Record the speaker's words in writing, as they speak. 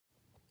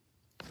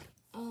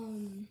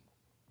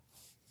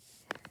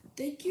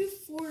Thank you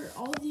for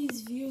all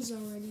these views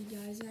already,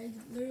 guys. I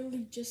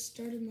literally just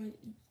started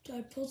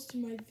I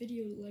posted my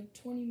video like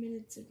 20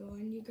 minutes ago,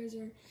 and you guys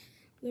are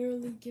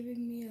literally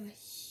giving me a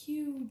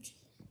huge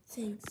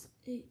thanks.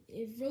 I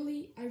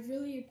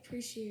really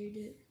appreciate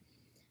it.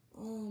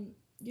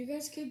 You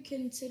guys could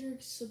consider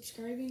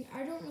subscribing.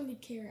 I don't really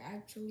care,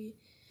 actually.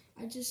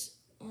 I just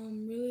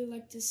really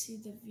like to see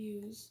the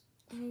views.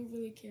 I don't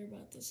really care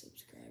about the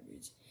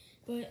subscribers,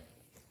 but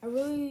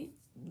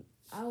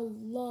I'll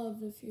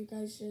love if you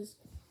guys just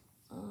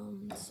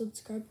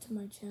subscribe to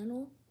my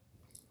channel.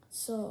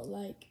 So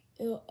like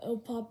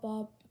it'll pop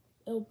up,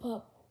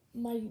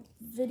 my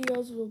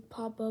videos will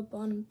pop up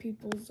on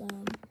people's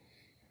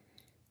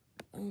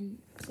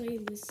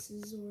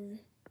playlists or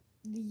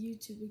the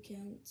YouTube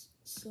accounts.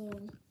 So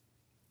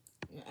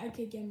I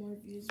could get more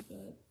views,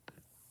 but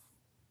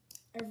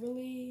I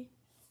really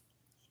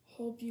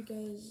hope you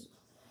guys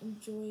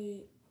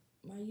enjoy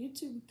my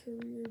YouTube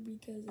career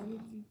because I'm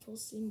gonna be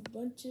posting a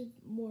bunch of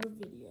more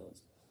videos.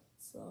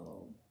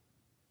 So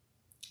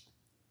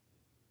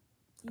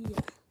yeah,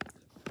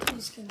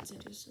 please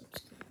consider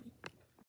subscribing.